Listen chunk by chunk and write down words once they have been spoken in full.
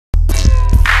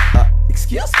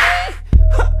excuse me?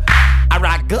 I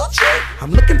rock Gucci.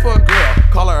 I'm looking for a girl.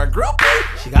 Call her a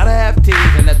groupie. She gotta have teeth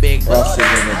and a big butt. I'm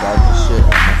sitting in the dark as shit.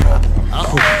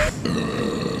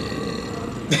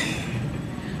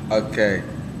 Okay,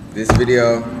 this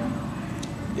video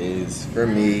is for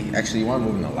me. Actually, you want to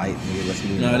move in the light? Maybe let's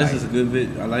move in the light. No, this is a good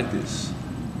vid. I like this.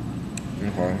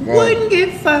 Okay. Well, Wouldn't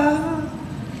get far.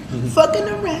 Fucking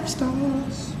the rap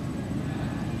stars.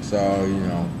 so, you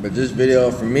know, but this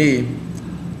video for me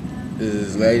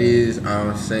is, ladies,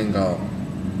 I'm single.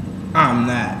 I'm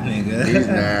not, nigga. He's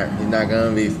not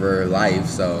gonna be for life,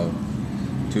 so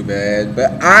too bad.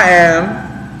 But I am.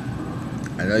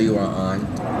 I know you are on.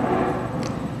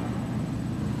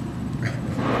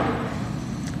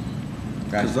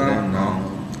 Cause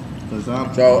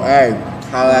I'm So hey,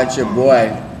 holla at your boy.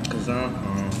 Cause I'm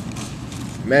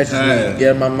Message Hey. me,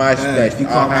 get my MySpace. Hey, if you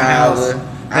call my house,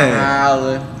 I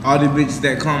holler. all the bitches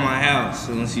that call my house,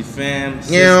 unless you fam,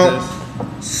 Yeah.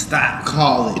 sisters, stop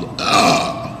calling.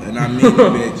 And I mean it,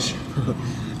 bitch.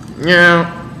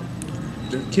 Yeah,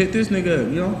 Kick this nigga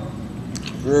up, you know?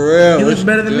 for real. He looks what's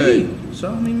better than good? me.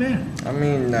 So I mean, man. I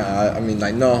mean, nah. I mean,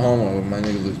 like, no homo. My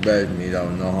nigga looks better than me, though.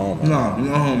 No homo.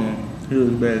 No homo. He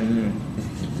looks better than me.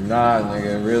 Nah,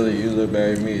 nigga. Really, you look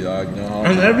better than me, dog. No homo.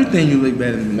 On everything you look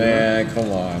better than me. Man,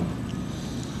 come on.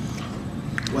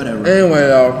 Bro. Whatever. Anyway,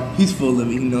 though. He's full of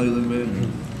it. He know he look better than me.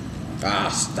 Ah,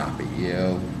 stop it,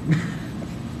 yo.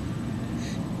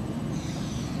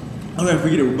 I'm gonna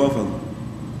forget it with both of them.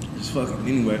 Just fucking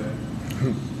anyway.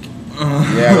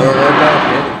 Yeah, we're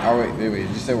both. Oh wait, did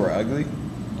you say we're ugly?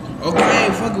 Okay,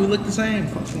 fuck it, we look the same.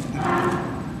 Fuck it.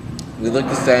 We look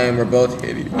the same. We're both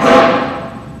hideous.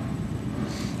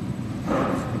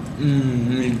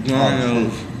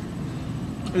 McDonald's.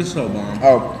 It's so bomb.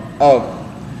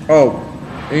 Oh.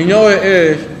 And you know what it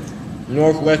is?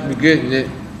 Northwest be getting it.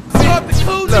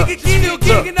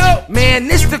 Man,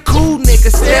 this the cool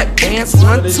nigga step dance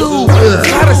 1, 2.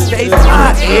 Gotta stay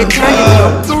fly every time you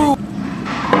come through.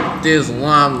 This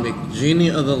lamb,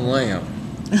 McGenie of the Lamb.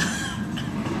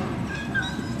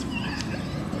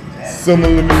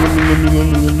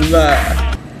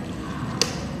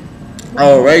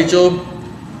 Oh, Rachel.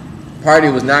 Party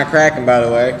was not cracking, by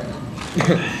the way.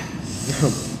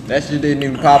 That shit didn't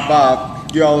even pop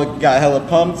off. You all got hella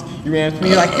pumped. You ran to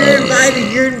me like,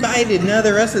 you're invited. None of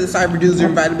the rest of the cyber dudes are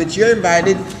invited, but you're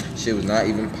invited. Shit was not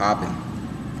even popping.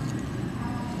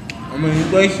 I mean, you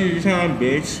wasted your time,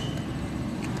 bitch.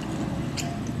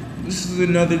 This is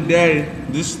another day.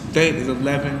 This date is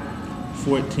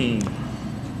 11/14.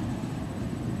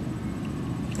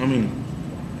 I mean,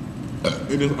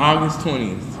 it is August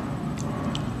 20th.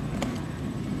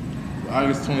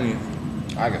 August 20th.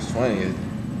 August 20th.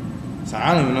 So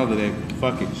I don't even know the day.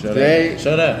 Fuck it. Shut Today- up.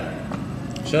 Shut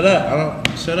up.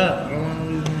 Shut up. I don't want to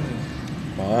lose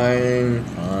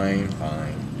money.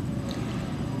 Fine.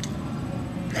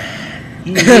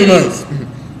 You idiots.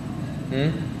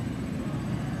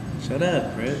 Shut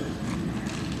up, Fred.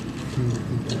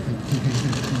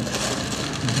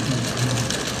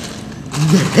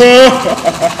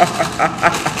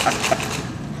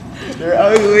 They're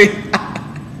ugly.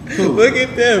 Look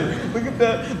at them. Look at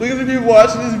the people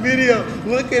watching this video.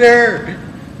 Look at her.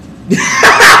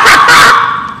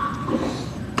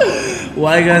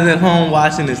 Why you guys at home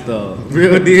watching this though?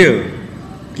 Real deal.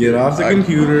 Get off the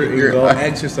computer and go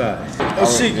exercise.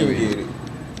 Oh, she can get it.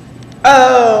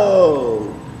 Oh.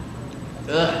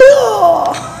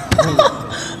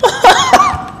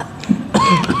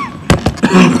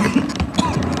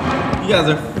 You guys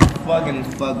are fucking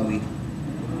fugly.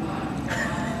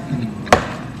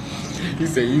 He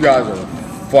said you guys are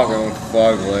fucking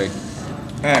fugly.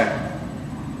 Hey,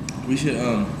 we should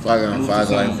Fucking move to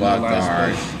fugly some fuck live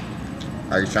cars. space.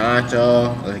 Are you trying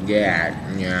to? Let's get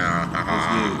it.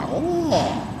 Yeah.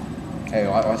 Oh. Hey,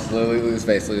 watch. Look at his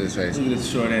face. Look at his face. Look at this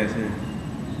short ass here.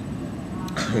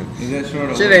 Is that short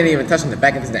or Shit what? ain't even touching the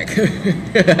back of his neck.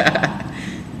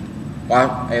 Why?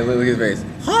 Hey, look at his face.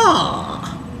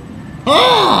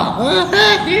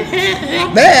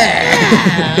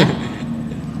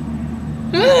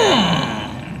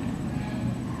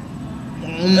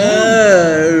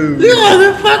 You guys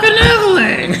are fucking ugly.